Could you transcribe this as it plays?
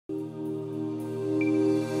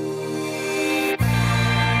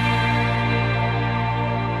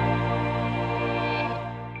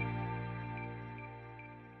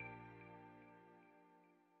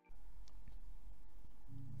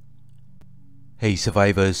Hey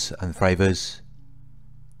survivors and thrivers.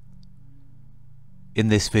 In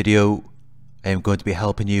this video I am going to be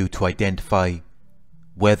helping you to identify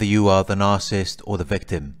whether you are the narcissist or the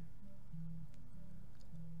victim.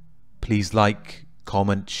 Please like,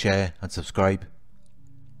 comment, share and subscribe.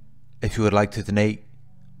 If you would like to donate,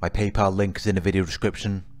 my PayPal link is in the video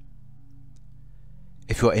description.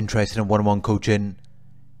 If you are interested in one-on-one coaching,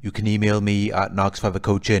 you can email me at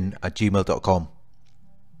narcsurvivorcoaching@gmail.com.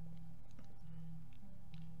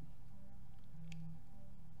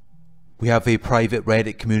 We have a private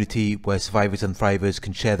Reddit community where survivors and thrivers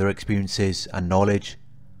can share their experiences and knowledge.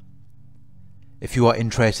 If you are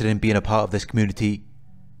interested in being a part of this community,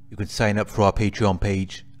 you can sign up for our Patreon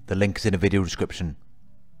page. The link is in the video description.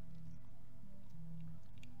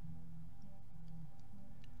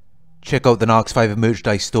 Check out the Narc Survivor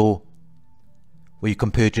merchandise store, where you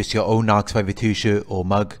can purchase your own Narc Survivor t-shirt or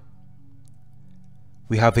mug.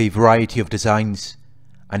 We have a variety of designs,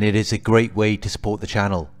 and it is a great way to support the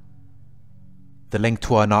channel. The link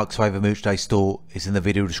to our Narc Survivor merchandise store is in the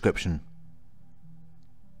video description.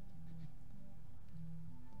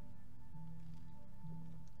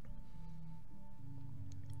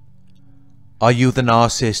 Are you the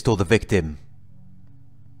narcissist or the victim?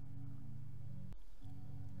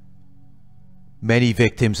 Many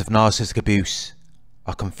victims of narcissistic abuse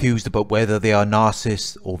are confused about whether they are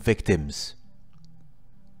narcissists or victims.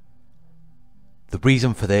 The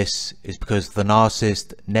reason for this is because the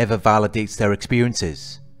narcissist never validates their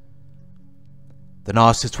experiences. The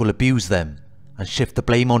narcissist will abuse them and shift the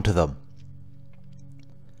blame onto them.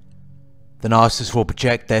 The narcissist will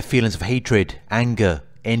project their feelings of hatred, anger,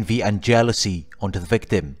 envy and jealousy onto the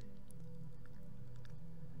victim.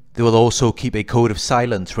 They will also keep a code of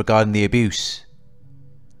silence regarding the abuse.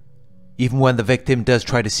 Even when the victim does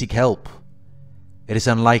try to seek help, it is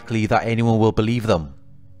unlikely that anyone will believe them.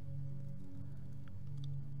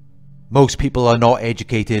 Most people are not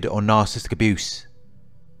educated on narcissistic abuse.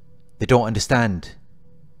 They don't understand.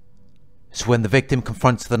 So when the victim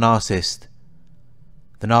confronts the narcissist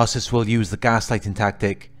will use the gaslighting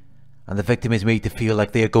tactic, and the victim is made to feel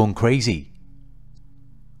like they are going crazy.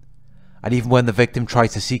 And even when the victim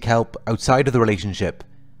tries to seek help outside of the relationship,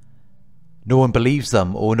 no one believes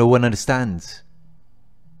them or no one understands.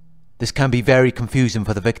 This can be very confusing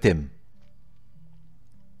for the victim.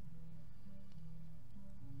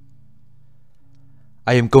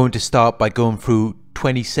 I am going to start by going through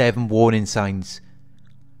 27 warning signs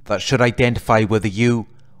that should identify whether you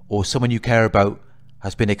or someone you care about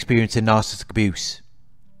has been experiencing narcissistic abuse.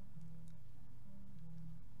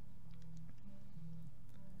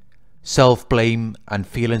 Self-blame and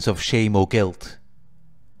feelings of shame or guilt.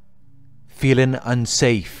 Feeling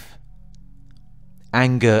unsafe.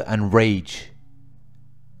 Anger and rage.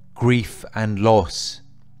 Grief and loss.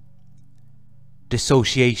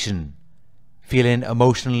 Dissociation. Feeling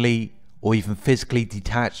emotionally or even physically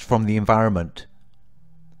detached from the environment.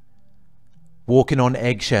 Walking on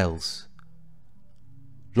eggshells.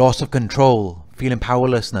 Loss of control, feeling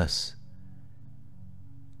powerlessness.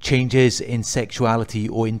 Changes in sexuality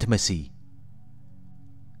or intimacy.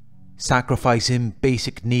 Sacrificing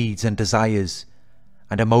basic needs and desires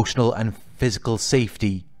and emotional and physical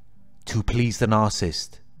safety to please the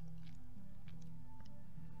narcissist.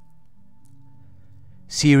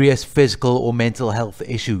 Serious physical or mental health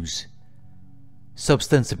issues.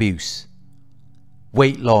 Substance abuse.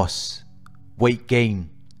 Weight loss. Weight gain.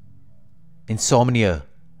 Insomnia.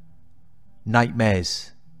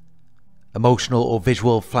 Nightmares. Emotional or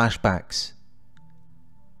visual flashbacks.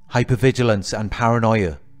 Hypervigilance and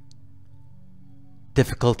paranoia.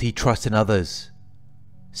 Difficulty trusting others.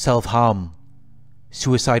 Self-harm.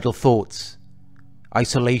 Suicidal thoughts.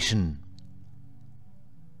 Isolation.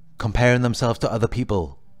 Comparing themselves to other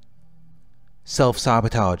people.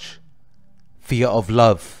 Self-sabotage. Fear of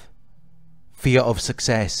love. Fear of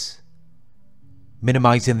success.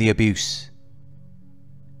 Minimizing the abuse.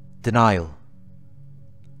 Denial.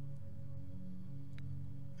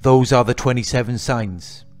 Those are the 27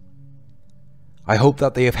 signs. I hope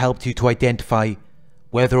that they have helped you to identify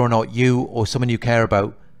whether or not you or someone you care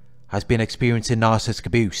about has been experiencing narcissistic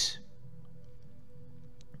abuse.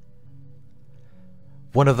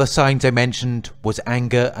 One of the signs I mentioned was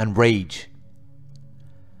anger and rage.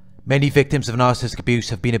 Many victims of narcissistic abuse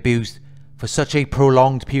have been abused for such a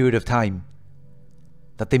prolonged period of time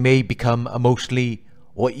that they may become emotionally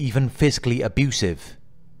or even physically abusive.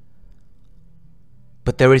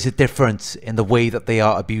 But there is a difference in the way that they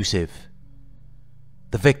are abusive.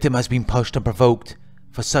 The victim has been pushed and provoked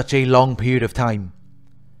for such a long period of time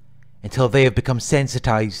until they have become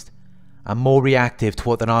sensitized and more reactive to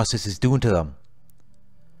what the narcissist is doing to them.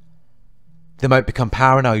 They might become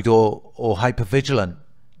paranoid or hypervigilant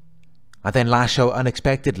and then lash out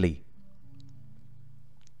unexpectedly.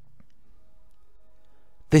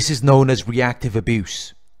 This is known as reactive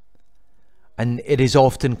abuse, and it is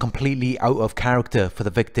often completely out of character for the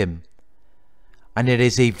victim, and it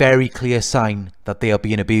is a very clear sign that they are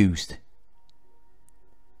being abused.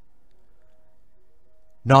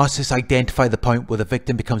 Narcissists identify the point where the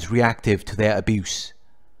victim becomes reactive to their abuse.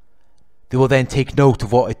 They will then take note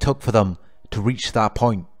of what it took for them to reach that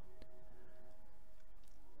point.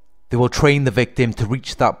 They will train the victim to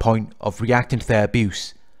reach that point of reacting to their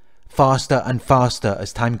abuse faster and faster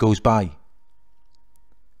as time goes by.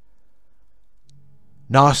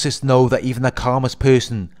 Narcissists know that even the calmest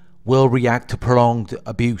person will react to prolonged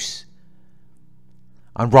abuse,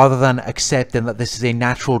 and rather than accepting that this is a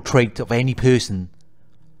natural trait of any person,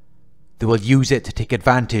 they will use it to take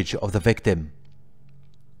advantage of the victim.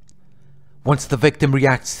 Once the victim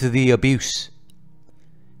reacts to the abuse,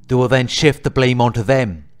 they will then shift the blame onto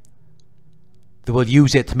them. They will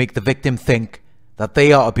use it to make the victim think that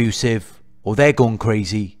they are abusive or they're going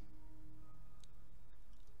crazy.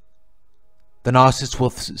 The narcissist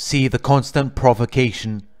will see the constant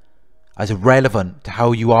provocation as irrelevant to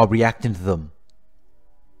how you are reacting to them.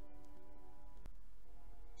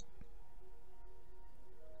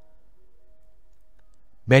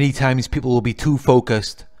 Many times people will be too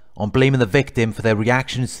focused on blaming the victim for their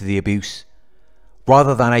reactions to the abuse,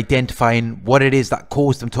 rather than identifying what it is that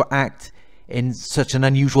caused them to act in such an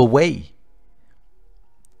unusual way.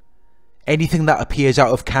 Anything that appears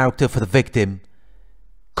out of character for the victim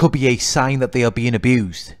could be a sign that they are being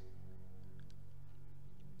abused.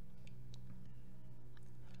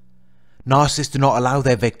 Narcissists do not allow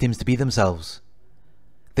their victims to be themselves.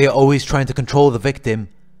 They are always trying to control the victim,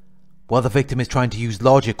 while the victim is trying to use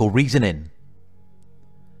logic or reasoning.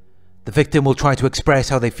 The victim will try to express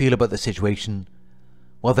how they feel about the situation,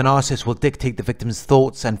 while the narcissist will dictate the victim's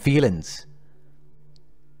thoughts and feelings.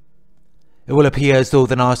 It will appear as though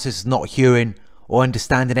the narcissist is not hearing or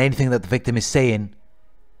understanding anything that the victim is saying,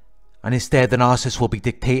 and instead the narcissist will be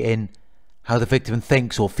dictating how the victim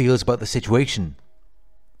thinks or feels about the situation.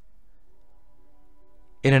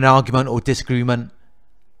 In an argument or disagreement,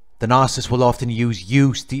 the narcissist will often use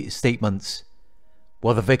you statements,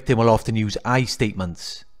 while the victim will often use I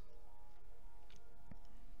statements.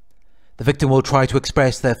 The victim will try to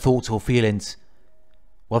express their thoughts or feelings,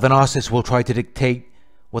 while the narcissist will try to dictate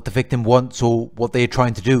what the victim wants or what they are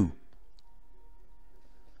trying to do.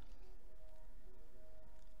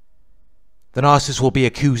 The narcissist will be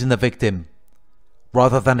accusing the victim,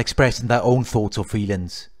 rather than expressing their own thoughts or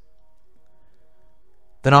feelings.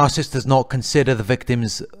 The narcissist does not consider the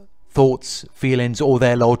victim's thoughts, feelings, or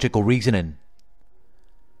their logic or reasoning,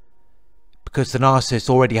 because the narcissist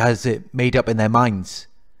already has it made up in their minds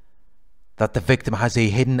that the victim has a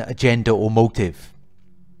hidden agenda or motive.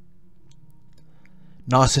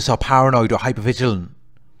 Narcissists are paranoid or hypervigilant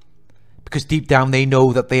because deep down they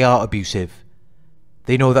know that they are abusive.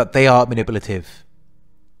 They know that they are manipulative.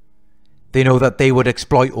 They know that they would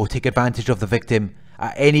exploit or take advantage of the victim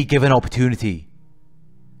at any given opportunity.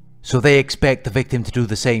 So they expect the victim to do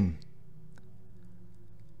the same.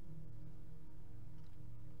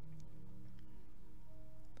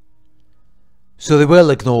 So they will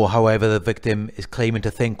ignore however the victim is claiming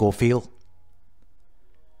to think or feel.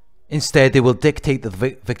 Instead, they will dictate the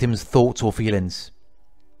victim's thoughts or feelings.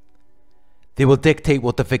 They will dictate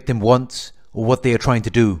what the victim wants or what they are trying to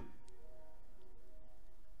do.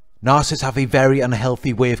 Narcissists have a very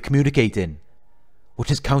unhealthy way of communicating, which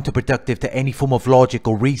is counterproductive to any form of logic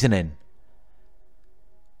or reasoning.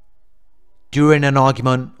 During an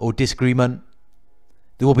argument or disagreement,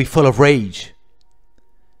 they will be full of rage.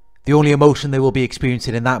 The only emotion they will be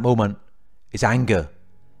experiencing in that moment is anger,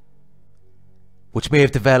 which may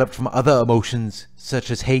have developed from other emotions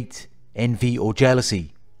such as hate, envy, or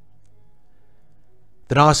jealousy.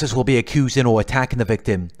 The narcissist will be accusing or attacking the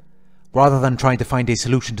victim, rather than trying to find a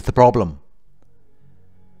solution to the problem.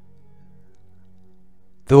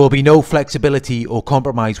 There will be no flexibility or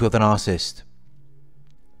compromise with the narcissist.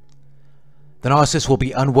 The narcissist will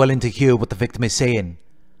be unwilling to hear what the victim is saying,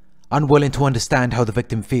 unwilling to understand how the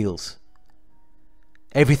victim feels.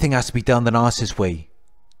 Everything has to be done the narcissist way.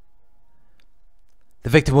 The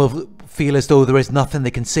victim will feel as though there is nothing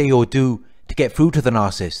they can say or do to get through to the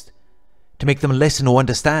narcissist, to make them listen or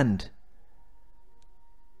understand.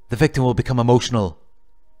 The victim will become emotional.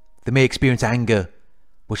 They may experience anger,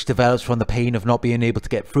 which develops from the pain of not being able to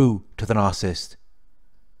get through to the narcissist.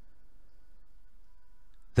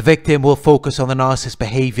 The victim will focus on the narcissist's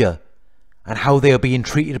behavior and how they are being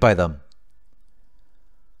treated by them.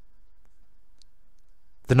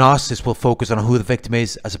 The narcissist will focus on who the victim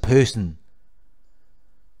is as a person,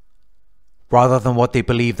 rather than what they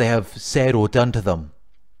believe they have said or done to them.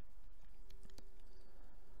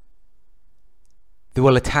 They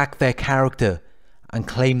will attack their character and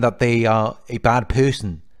claim that they are a bad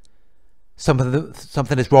person,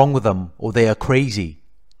 something is wrong with them, or they are crazy.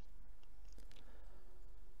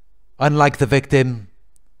 Unlike the victim,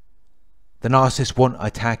 the narcissist won't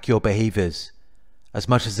attack your behaviors as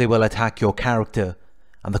much as they will attack your character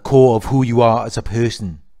and the core of who you are as a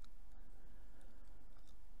person.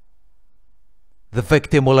 The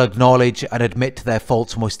victim will acknowledge and admit to their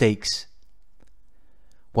faults or mistakes,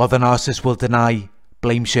 while the narcissist will deny,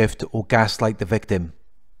 blame shift, or gaslight the victim.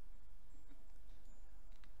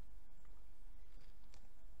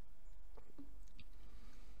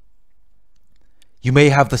 You may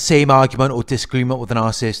have the same argument or disagreement with the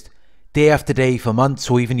narcissist day after day for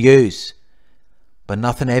months or even years, but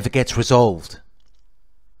nothing ever gets resolved.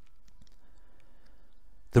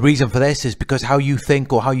 The reason for this is because how you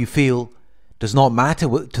think or how you feel does not matter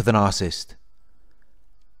to the narcissist.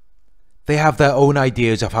 They have their own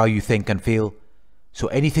ideas of how you think and feel, so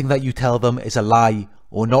anything that you tell them is a lie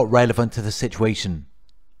or not relevant to the situation.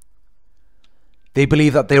 They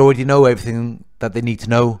believe that they already know everything that they need to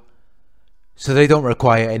know, so they don't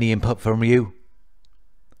require any input from you.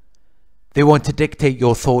 They want to dictate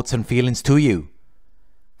your thoughts and feelings to you.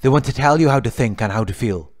 They want to tell you how to think and how to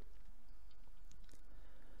feel.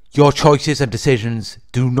 Your choices and decisions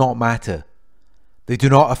do not matter. They do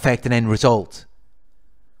not affect an end result.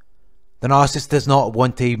 The narcissist does not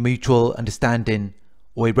want a mutual understanding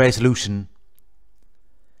or a resolution,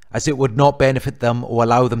 as it would not benefit them or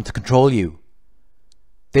allow them to control you.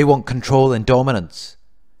 They want control and dominance.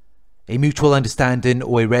 A mutual understanding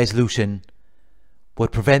or a resolution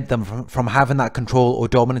would prevent them from having that control or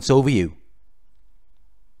dominance over you.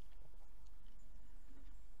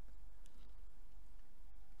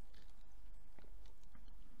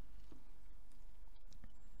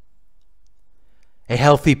 A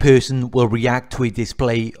healthy person will react to a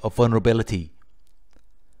display of vulnerability.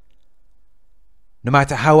 No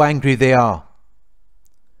matter how angry they are,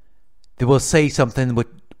 they will say something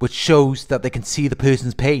which shows that they can see the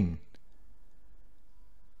person's pain.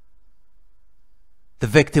 The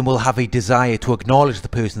victim will have a desire to acknowledge the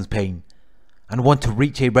person's pain and want to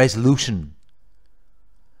reach a resolution.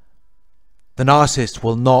 The narcissist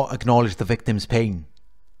will not acknowledge the victim's pain.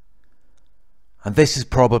 And this is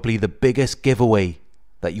probably the biggest giveaway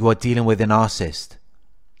that you are dealing with a narcissist.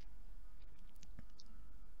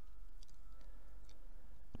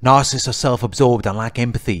 Narcissists are self-absorbed and lack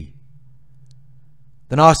empathy.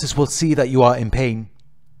 The narcissist will see that you are in pain,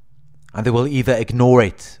 and they will either ignore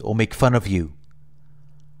it or make fun of you.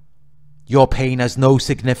 Your pain has no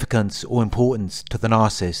significance or importance to the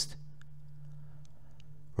narcissist.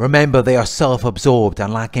 Remember, they are self-absorbed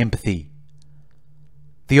and lack empathy.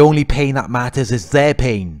 The only pain that matters is their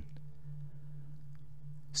pain.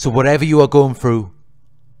 So whatever you are going through,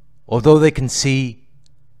 although they can see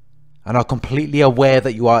and are completely aware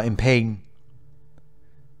that you are in pain,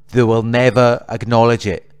 they will never acknowledge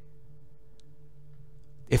it.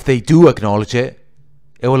 If they do acknowledge it,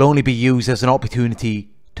 it will only be used as an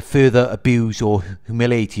opportunity to further abuse or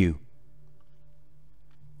humiliate you.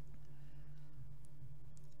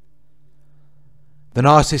 The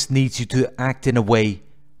narcissist needs you to act in a way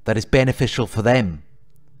that is beneficial for them.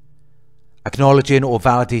 Acknowledging or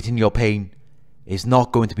validating your pain is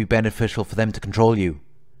not going to be beneficial for them to control you.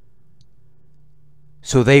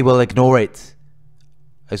 So they will ignore it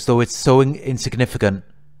as though it's so insignificant,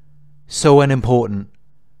 so unimportant,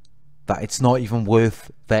 that it's not even worth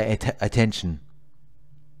their attention.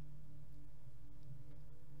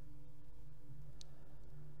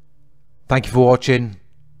 Thank you for watching.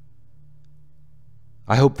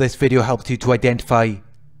 I hope this video helped you to identify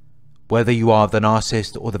whether you are the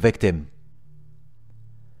narcissist or the victim.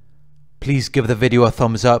 Please give the video a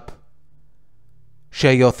thumbs up,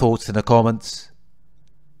 share your thoughts in the comments,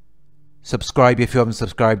 subscribe if you haven't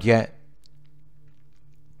subscribed yet,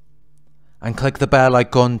 and click the bell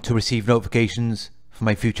icon to receive notifications for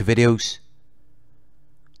my future videos.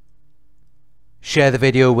 Share the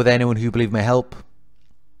video with anyone who you believe may help.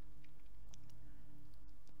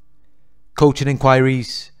 Coaching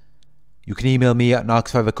inquiries, you can email me at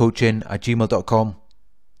narcsurvivorcoaching@gmail.com.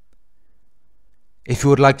 If you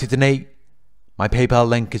would like to donate, my PayPal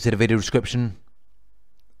link is in the video description.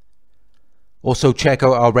 Also check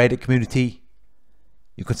out our Reddit community.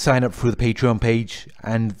 You can sign up through the Patreon page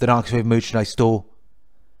and the Narc Survivor merchandise store.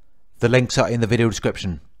 The links are in the video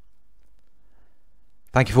description.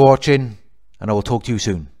 Thank you for watching, and I will talk to you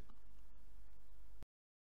soon.